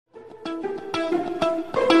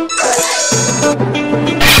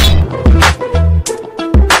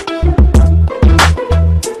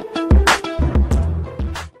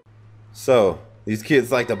These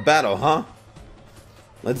kids like to battle, huh?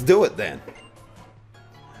 Let's do it then.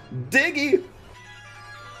 Diggy!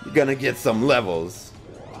 You're gonna get some levels.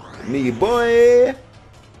 Me boy!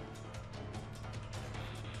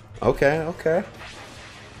 Okay, okay.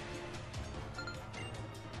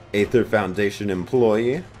 Aether Foundation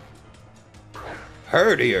employee.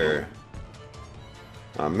 Herdier!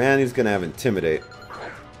 Oh man, he's gonna have Intimidate.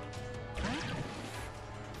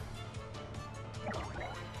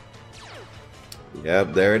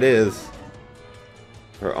 Yep, there it is.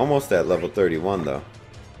 We're almost at level 31 though.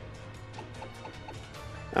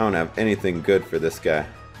 I don't have anything good for this guy.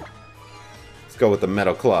 Let's go with the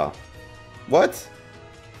Metal Claw. What?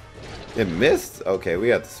 It missed? Okay, we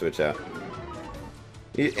have to switch out.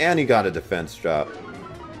 And he got a defense drop.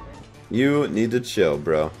 You need to chill,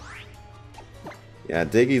 bro. Yeah,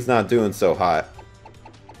 Diggy's not doing so hot.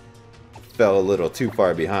 Fell a little too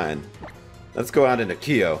far behind. Let's go out into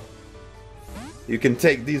Kyo. You can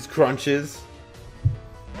take these crunches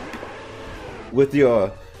with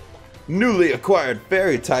your newly acquired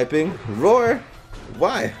fairy typing. Roar?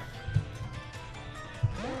 Why?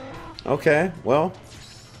 Okay, well,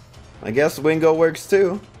 I guess Wingo works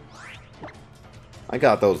too. I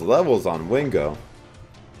got those levels on Wingo.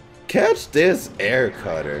 Catch this air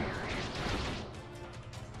cutter.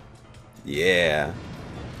 Yeah. You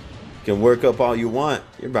can work up all you want.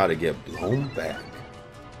 You're about to get blown back.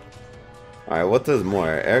 Alright, what does more?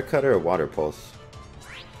 Air cutter or water pulse?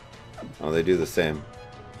 Oh, they do the same.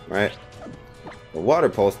 Right? The water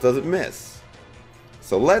pulse doesn't miss.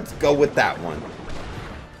 So let's go with that one.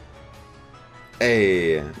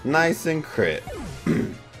 Hey, nice and crit.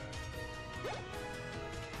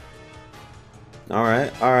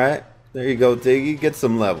 Alright, alright. There you go, Diggy. Get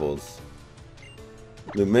some levels.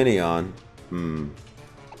 Luminion.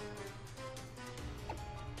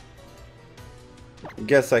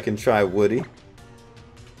 Guess I can try Woody.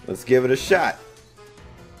 Let's give it a shot.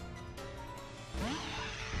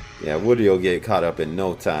 Yeah, Woody will get caught up in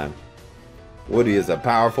no time. Woody is a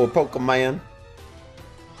powerful Pokemon.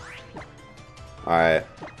 Alright,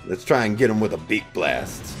 let's try and get him with a beak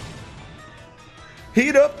blast.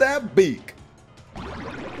 Heat up that beak.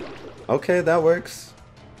 Okay, that works.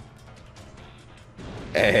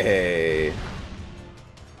 Hey.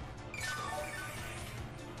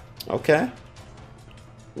 Okay.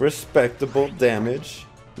 Respectable damage.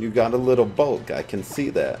 You got a little bulk, I can see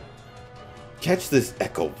that. Catch this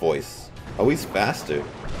echo voice. Oh, he's faster.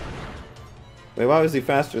 Wait, why was he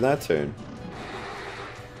faster that turn?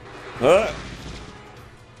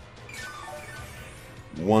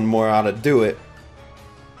 One more ought to do it.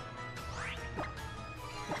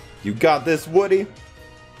 You got this, Woody.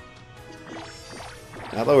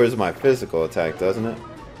 That lowers my physical attack, doesn't it?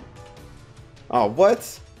 Oh,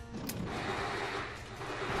 what?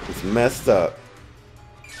 It's messed up.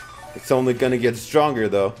 It's only gonna get stronger,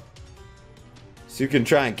 though. So you can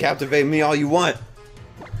try and captivate me all you want.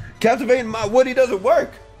 Captivating my Woody doesn't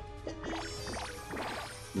work.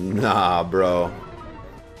 Nah, bro.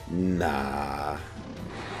 Nah.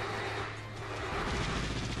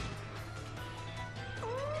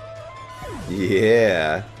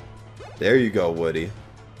 Yeah. There you go, Woody.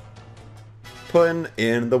 Putting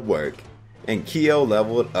in the work. And Kyo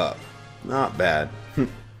leveled up. Not bad.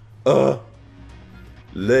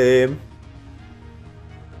 Lame.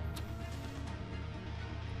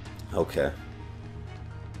 Okay.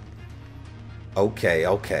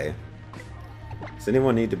 Okay. Does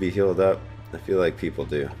anyone need to be healed up? I feel like people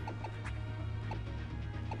do.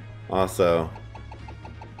 Also,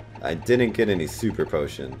 I didn't get any super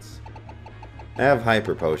potions. I have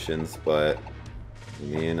hyper potions, but I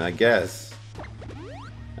mean, I guess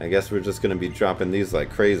we're just gonna be dropping these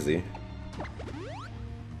like crazy.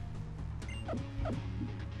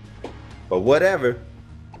 But whatever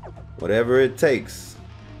it takes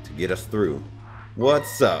to get us through.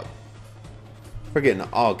 What's up? We're getting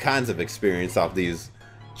all kinds of experience off these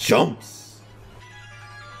jumps.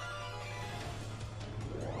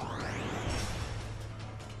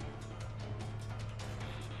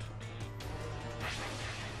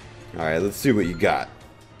 Alright, let's see what you got.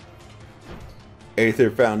 Aether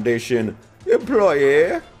Foundation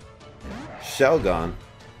employee. Shelgon.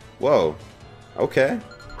 Whoa. Okay.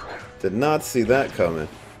 Did not see that coming.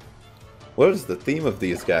 What is the theme of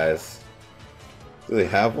these guys? Do they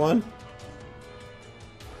have one?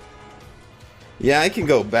 Yeah, I can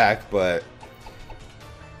go back, but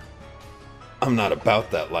I'm not about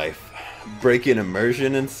that life. Break-in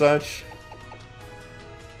immersion and such.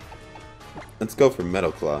 Let's go for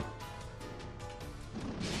Metal Claw.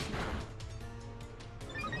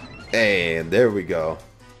 Hey, and there we go.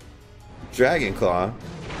 Dragon Claw.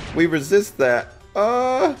 We resist that.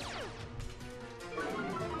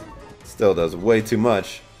 Still does way too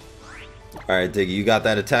much. Alright, Diggy, you got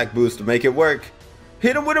that attack boost to make it work.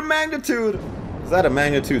 Hit him with a magnitude! Is that a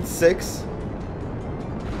magnitude 6?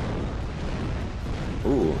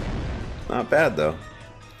 Ooh, not bad though.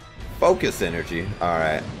 Focus energy.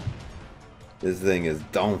 Alright. This thing is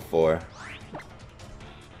done for.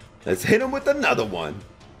 Let's hit him with another one.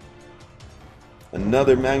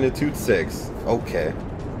 Another magnitude 6. Okay.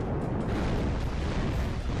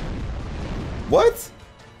 What?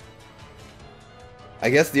 I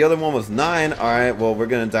guess the other one was 9. Alright, well, we're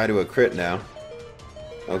gonna die to a crit now.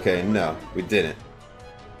 Okay, no, we didn't.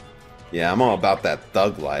 Yeah, I'm all about that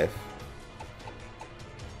thug life.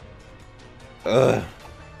 Ugh.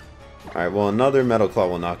 Alright, well, another Metal Claw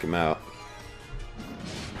will knock him out.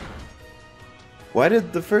 Why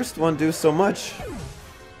did the first one do so much?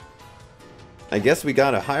 I guess we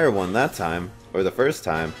got a higher one that time. Or the first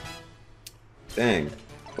time. Dang.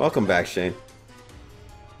 Welcome back, Shane.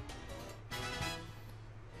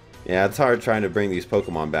 Yeah, it's hard trying to bring these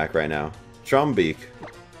Pokemon back right now. Trumbeak.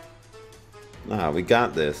 Nah, we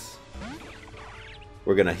got this.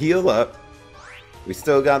 We're gonna heal up. We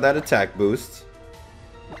still got that attack boost.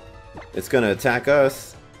 It's gonna attack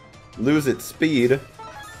us, lose its speed,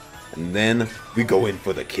 and then we go in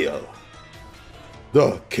for the kill.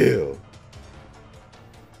 The kill.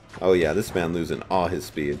 Oh yeah, this man losing all his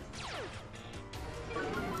speed.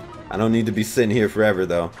 I don't need to be sitting here forever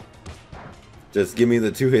though. Just give me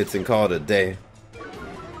the 2 hits and call it a day.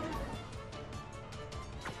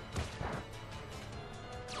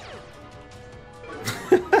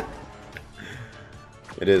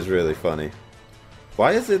 It is really funny.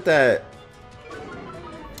 Why is it that...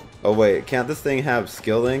 Oh wait, can't this thing have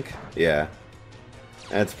skill link? Yeah.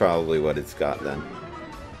 That's probably what it's got then.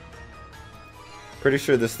 Pretty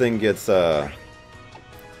sure this thing gets Rock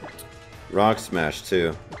Smash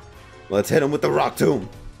too. Let's hit him with the Rock Tomb.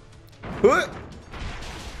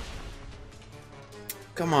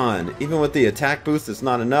 Come on, even with the attack boost, it's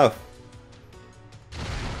not enough.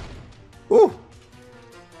 Ooh!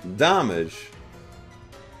 Damage.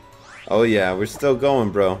 Oh yeah, we're still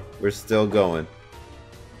going, bro. We're still going.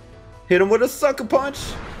 Hit him with a Sucker Punch.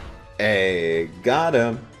 Hey, got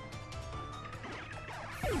him.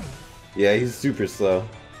 Yeah, he's super slow.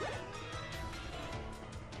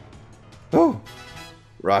 Oh!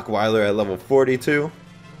 Rockweiler at level 42.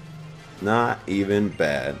 Not even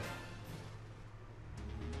bad.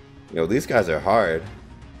 Yo, these guys are hard.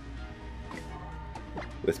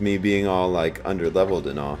 With me being all like under leveled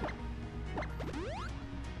and all.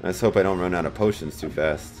 I just hope I don't run out of potions too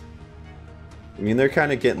fast. I mean, they're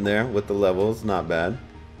kind of getting there with the levels, not bad.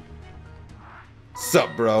 Sup,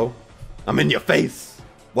 bro? I'm in your face.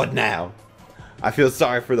 What now? I feel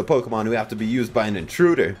sorry for the Pokemon who have to be used by an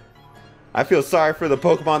intruder. I feel sorry for the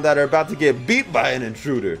Pokemon that are about to get beat by an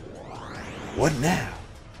intruder. What now?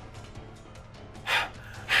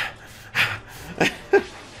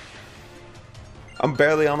 I'm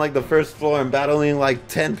barely on like the first floor and battling like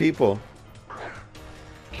 10 people.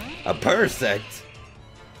 A Persect?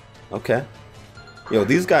 Okay. Yo,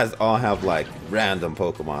 these guys all have like random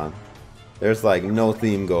Pokemon. There's like no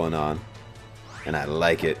theme going on. And I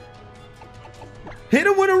like it. Hit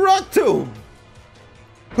him with a Rock Tomb!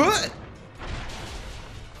 What?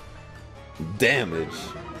 Damage.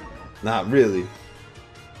 Not really.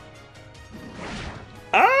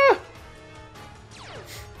 Ah!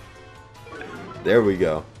 There we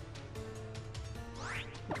go.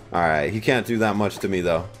 Alright, he can't do that much to me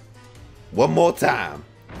though. One more time.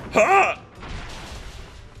 Ha!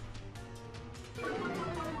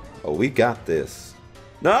 Oh, we got this.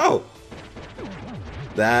 No!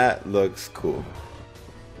 That looks cool.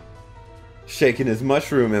 Shaking his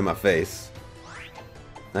mushroom in my face.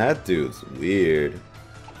 That dude's weird.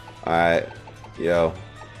 Alright, yo.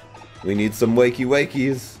 We need some wakey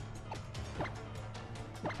wakies.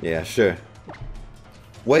 Yeah, sure.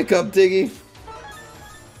 Wake up, Diggy.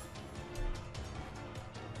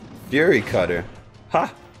 Fury Cutter.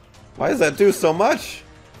 Ha! Why does that do so much?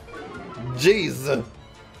 Jeez.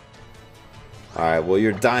 Alright, well,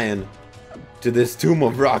 you're dying to this Tomb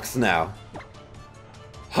of Rocks now.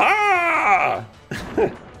 Ha!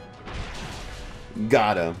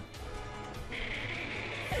 Got him.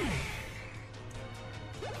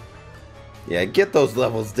 Yeah, get those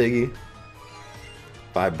levels, Diggy.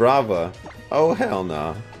 Vibrava. Oh, hell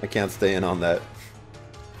no. I can't stay in on that.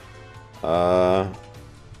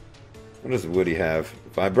 What does Woody have?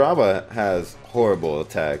 Vibrava has horrible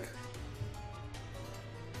attack.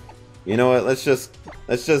 You know what? Let's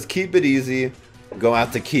just keep it easy. Go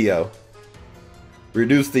out to Kyo.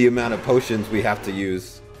 Reduce the amount of potions we have to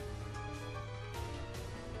use.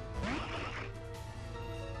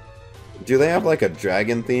 Do they have like a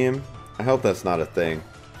dragon theme? I hope that's not a thing.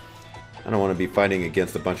 I don't want to be fighting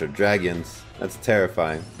against a bunch of dragons. That's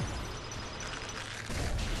terrifying.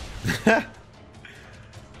 That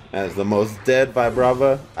is the most dead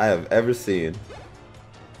Vibrava I have ever seen.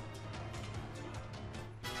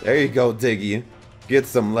 There you go, Diggy. Get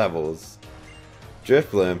some levels.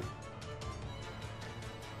 Drifblim.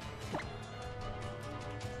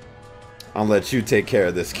 I'll let you take care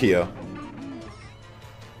of this, Kyo.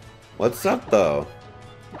 What's up, though?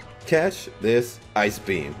 Catch this ice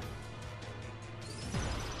beam.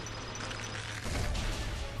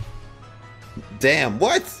 Damn,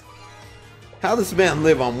 what? How does this man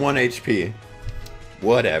live on 1 HP?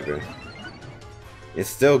 Whatever. It's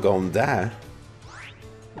still gonna die.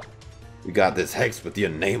 We got this hex with your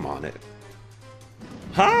name on it.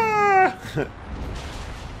 Ha!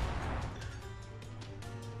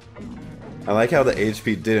 I like how the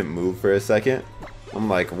HP didn't move for a second. I'm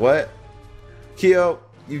like, what? Kyo,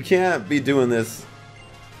 you can't be doing this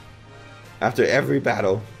after every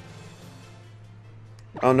battle.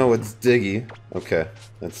 Oh no, it's Diggy. Okay,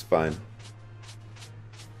 that's fine.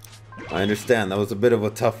 I understand, that was a bit of a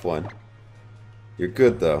tough one. You're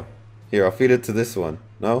good though. Here, I'll feed it to this one.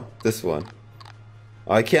 No, this one.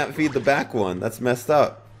 Oh, I can't feed the back one. That's messed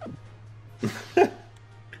up.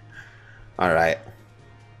 Alright.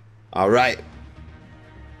 Alright.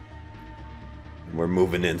 We're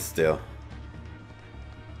moving in still.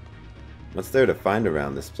 What's there to find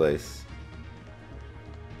around this place?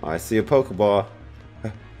 Oh, I see a Pokeball.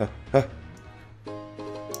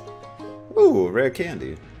 Ooh, rare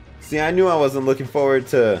candy. See, I knew I wasn't looking forward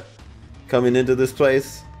to coming into this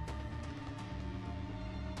place.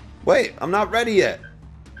 Wait, I'm not ready yet.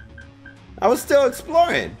 I was still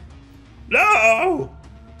exploring. No!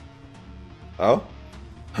 Oh?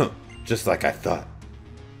 Huh, just like I thought.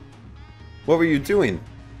 What were you doing?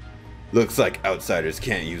 Looks like outsiders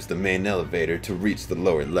can't use the main elevator to reach the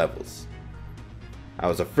lower levels. I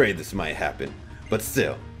was afraid this might happen, but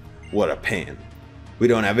still, what a pain. We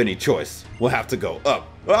don't have any choice. We'll have to go up.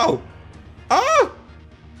 Oh! Oh!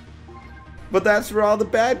 But that's where all the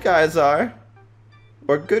bad guys are.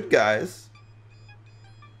 Or good guys.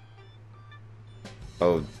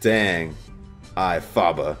 Oh dang. I,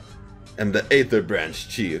 Faba, am the Aether Branch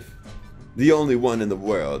Chief. The only one in the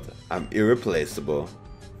world. I'm irreplaceable.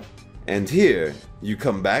 And here, you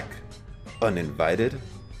come back? Uninvited?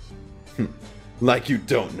 Like you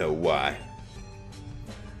don't know why.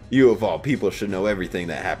 You of all people should know everything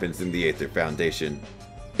that happens in the Aether Foundation.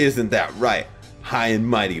 Isn't that right, High and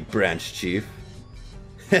Mighty Branch Chief?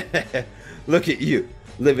 Look at you.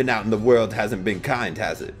 Living out in the world hasn't been kind,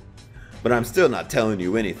 has it? But I'm still not telling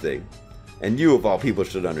you anything. And you of all people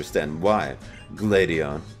should understand why,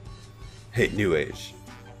 Gladion. Hey, NewAge.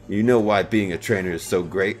 You know why being a trainer is so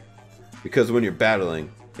great? Because when you're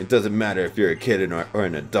battling, it doesn't matter if you're a kid or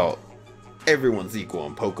an adult. Everyone's equal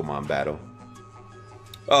in Pokemon battle.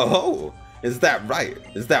 Oh, is that right?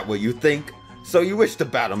 Is that what you think? So you wish to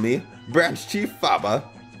battle me, Branch Chief Faba?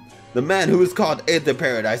 The man who is called Aether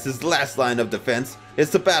Paradise's last line of defense is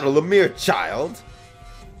to battle a mere child?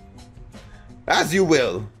 As you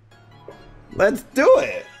will. Let's do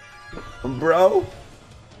it, bro.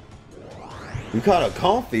 You caught a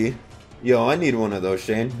Comfy? Yo, I need one of those,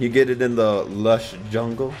 Shane. You get it in the lush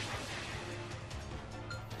jungle.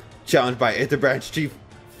 Challenged by Aether Branch Chief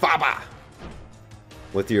Faba.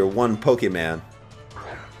 With your one Pokemon.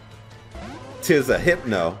 'Tis a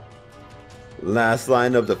Hypno. Last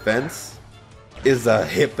line of defense is a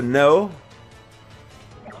Hypno.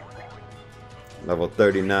 Level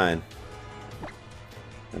 39.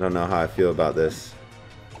 I don't know how I feel about this.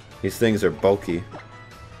 These things are bulky.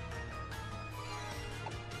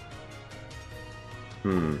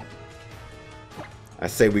 I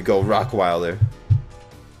say we go Rockwilder.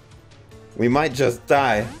 We might just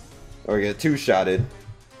die or get two-shotted.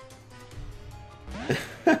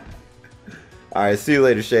 Alright, see you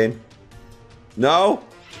later, Shane. No!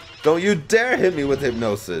 Don't you dare hit me with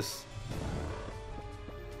hypnosis!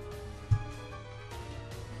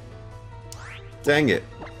 Dang it.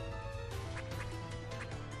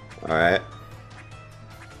 Alright.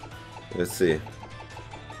 Let's see.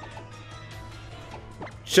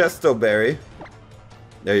 Chestoberry.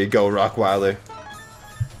 There you go, Rockwilder.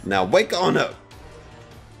 Now wake on up!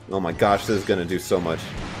 Oh my gosh, this is gonna do so much.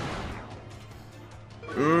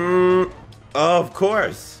 Of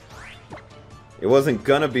course! It wasn't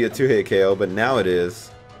gonna be a 2-hit KO, but now it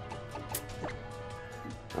is.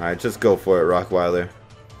 Alright, just go for it, Rockwilder.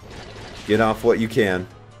 Get off what you can.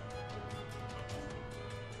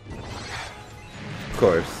 Of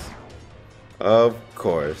course. Of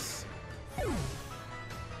course.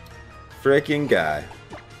 freaking guy.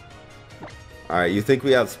 Alright, you think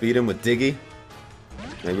we outspeed him with Diggy?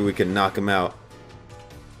 Maybe we can knock him out.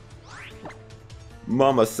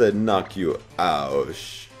 Mama said knock you out.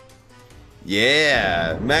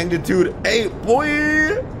 Yeah! Magnitude 8,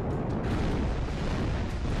 boy!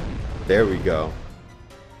 There we go.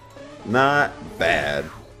 Not bad.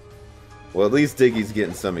 Well, at least Diggy's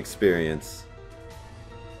getting some experience.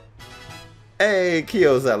 Hey,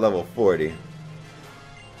 Kyo's at level 40.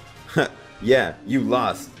 Yeah, you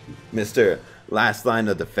lost, Mr. Last line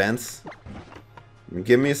of defense.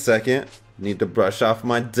 Give me a second. Need to brush off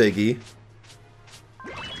my Diggy.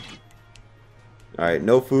 Alright,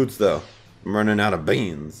 no foods though. I'm running out of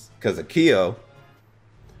beans. Because of Kyo.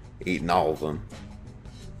 Eating all of them.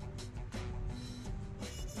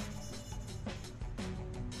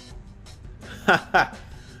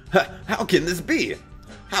 How can this be?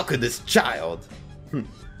 How could this child?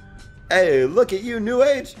 Hey, look at you,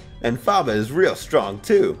 NewAge. And Faba is real strong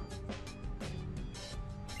too.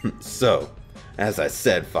 So, as I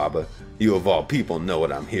said, Faba, you of all people know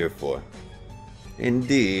what I'm here for.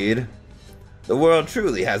 Indeed. The world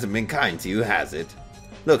truly hasn't been kind to you, has it?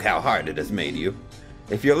 Look how hard it has made you.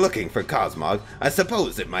 If you're looking for Cosmog, I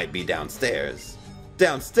suppose it might be downstairs.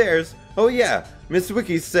 Downstairs? Oh yeah, Miss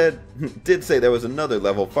Wiki did say there was another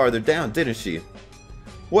level farther down, didn't she?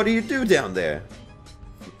 What do you do down there?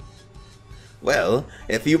 Well,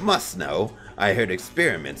 if you must know, I heard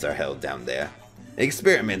experiments are held down there.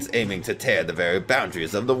 Experiments aiming to tear the very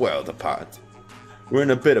boundaries of the world apart. We're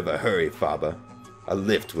in a bit of a hurry, Faba. A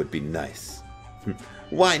lift would be nice.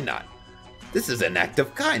 Why not? This is an act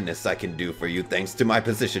of kindness I can do for you thanks to my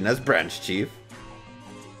position as branch chief.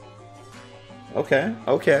 Okay,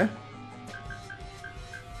 okay.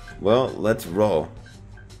 Well, let's roll.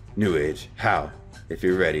 NewAge, how? If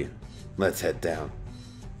you're ready, let's head down.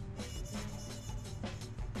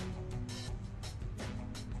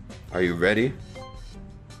 Are you ready?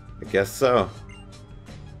 I guess so.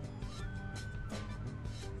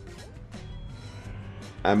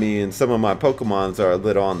 I mean, some of my Pokemons are a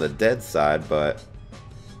little on the dead side, but...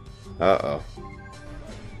 Uh-oh.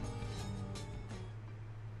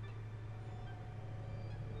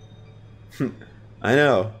 I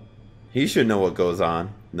know. He should know what goes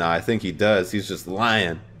on. Nah, I think he does. He's just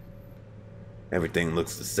lying. Everything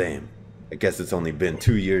looks the same. I guess it's only been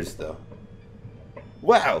 2 years, though.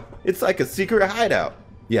 Wow! It's like a secret hideout!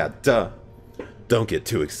 Yeah, duh. Don't get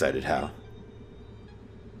too excited, Hal.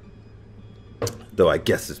 Though I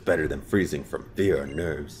guess it's better than freezing from fear or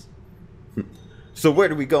nerves. So where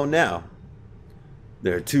do we go now?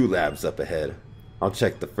 There are 2 labs up ahead. I'll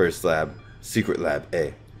check the first lab, Secret Lab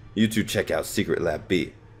A. You 2 check out Secret Lab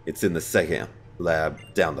B. It's in the second lab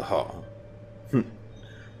down the hall.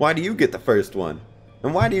 Why do you get the first one?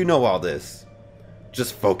 And why do you know all this?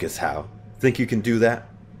 Just focus, Hal. Think you can do that?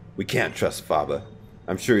 We can't trust Faba.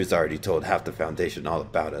 I'm sure he's already told half the Foundation all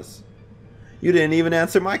about us. You didn't even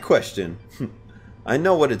answer my question. I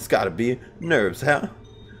know what it's gotta be. Nerves, huh?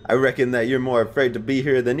 I reckon that you're more afraid to be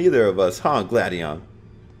here than either of us, huh, Gladion?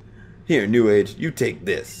 Here, NewAge, you take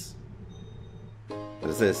this. What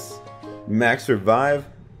is this? Max Revive?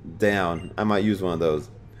 Down. I might use one of those.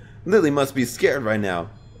 Lily must be scared right now.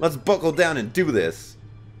 Let's buckle down and do this.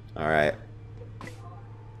 Alright.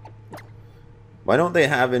 Why don't they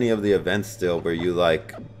have any of the events still where you,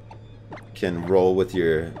 like, can roll with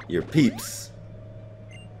your peeps?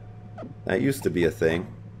 That used to be a thing.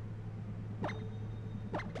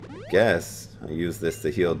 Guess I use this to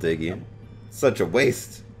heal Diggy. Such a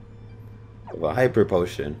waste of a hyper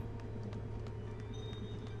potion.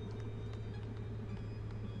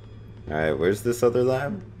 Alright, where's this other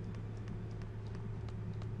lab?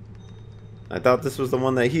 I thought this was the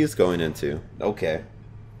one that he's going into. Okay.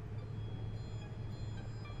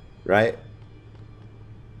 Right?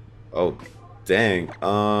 Oh, dang.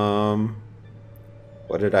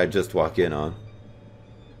 What did I just walk in on?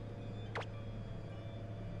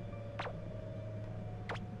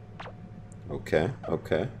 Okay,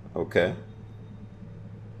 okay, okay.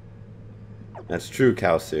 That's true,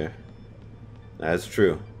 Calcier. That's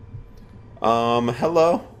true.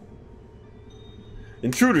 Hello?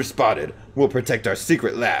 Intruder spotted. We'll protect our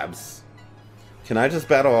secret labs. Can I just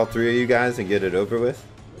battle all 3 of you guys and get it over with?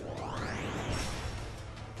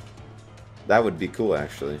 That would be cool,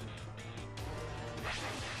 actually.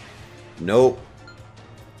 Nope.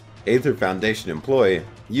 Aether Foundation employee.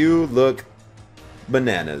 You look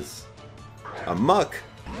bananas. A muck?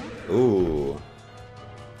 Ooh.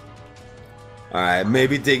 Alright,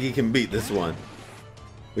 maybe Diggy can beat this one.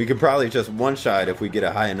 We could probably just one-shot if we get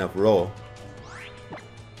a high enough roll.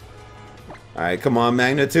 Alright, come on,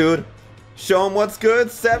 Magnitude. Show him what's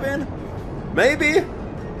good, 7. Maybe?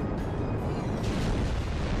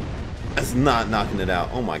 That's not knocking it out.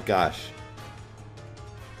 Oh my gosh.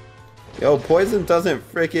 Yo, poison doesn't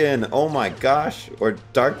freaking, oh my gosh, or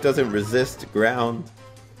dark doesn't resist ground.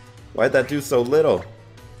 Why'd that do so little?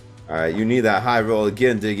 Alright, you need that high roll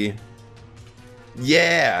again, Diggy.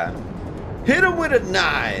 Yeah! Hit him with a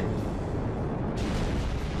 9!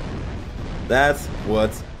 That's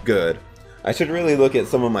what's good. I should really look at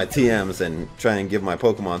some of my TMs and try and give my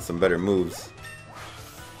Pokemon some better moves.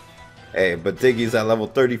 Hey, but Diggy's at level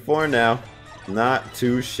 34 now. Not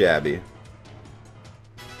too shabby.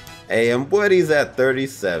 Hey, and Woody's at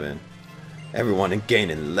 37. Everyone is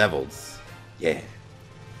gaining levels. Yeah.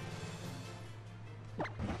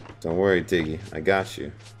 Don't worry, Diggy. I got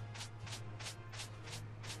you.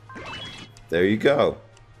 There you go.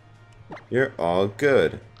 You're all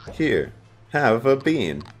good. Here, have a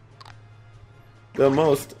bean. The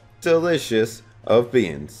most delicious of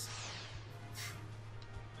beans.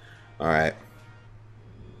 Alright.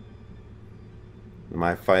 Am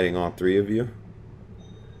I fighting all 3 of you?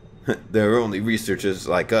 There are only researchers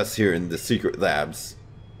like us here in the secret labs.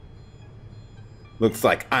 Looks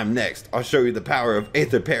like I'm next. I'll show you the power of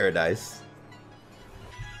Aether Paradise.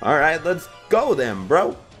 Alright, let's go then,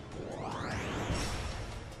 bro.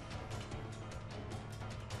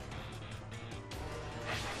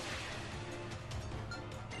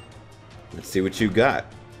 Let's see what you got.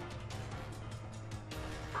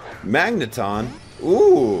 Magneton?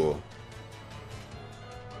 Ooh.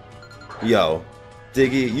 Yo,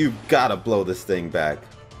 Diggy, you gotta blow this thing back.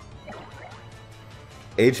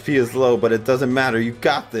 HP is low, but it doesn't matter. You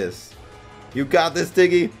got this. You got this,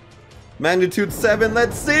 Diggy. Magnitude 7,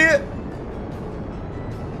 let's see it.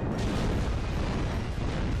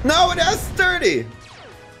 No, it has 30.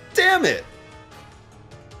 Damn it.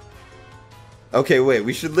 Okay, wait,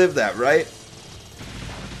 we should live that, right?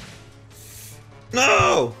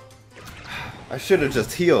 No! I should have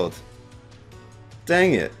just healed.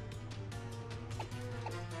 Dang it.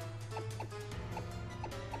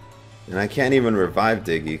 And I can't even revive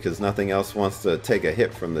Diggy because nothing else wants to take a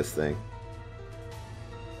hit from this thing.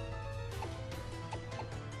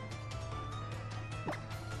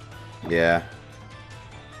 Yeah.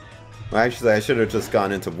 Well, actually, I should have just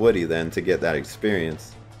gone into Woody then to get that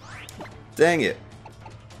experience. Dang it.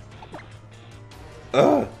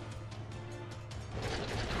 Ugh.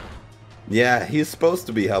 Yeah, he's supposed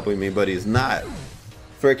to be helping me, but he's not.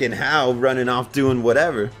 Frickin' Hal running off doing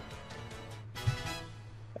whatever.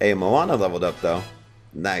 Hey, Moana leveled up though.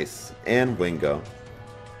 Nice. And Wingo.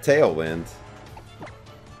 Tailwind.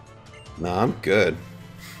 Nah, I'm good.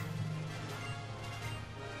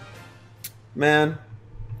 Man.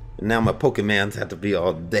 Now my Pokemons have to be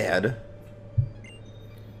all dead.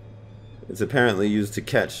 It's apparently used to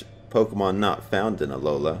catch Pokemon not found in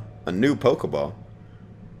Alola. A new Pokeball.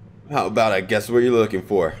 How about I guess what you're looking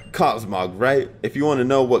for? Cosmog, right? If you want to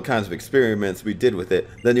know what kinds of experiments we did with it,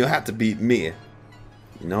 then you'll have to beat me.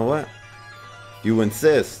 You know what? You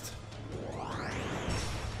insist.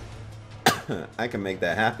 I can make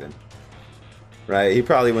that happen. Right? He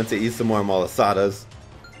probably went to eat some more Malasadas.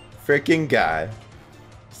 Freaking guy.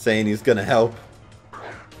 Saying he's gonna help.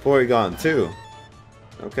 Porygon too.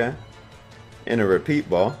 Okay. And a repeat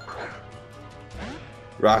ball.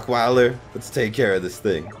 Rockweiler, let's take care of this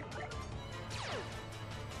thing.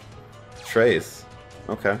 Trace.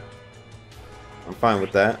 Okay. I'm fine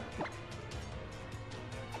with that.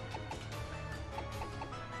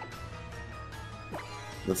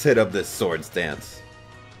 Let's hit up this Swords Dance.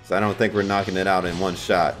 So I don't think we're knocking it out in one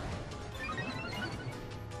shot.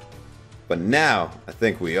 But now, I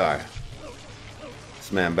think we are.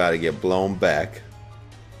 This man about to get blown back.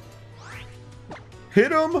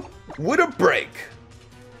 Hit him with a break.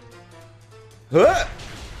 Huh!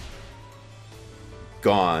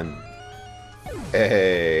 Gone.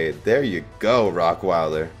 Hey, there you go,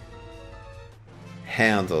 Rockweiler.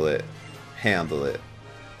 Handle it. Handle it.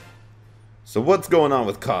 So what's going on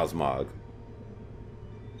with Cosmog?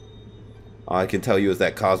 All I can tell you is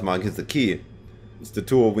that Cosmog is the key. It's the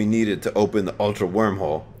tool we needed to open the Ultra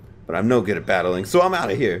Wormhole. But I'm no good at battling, so I'm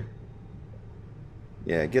out of here.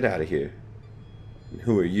 Yeah, get out of here. And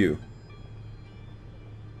who are you?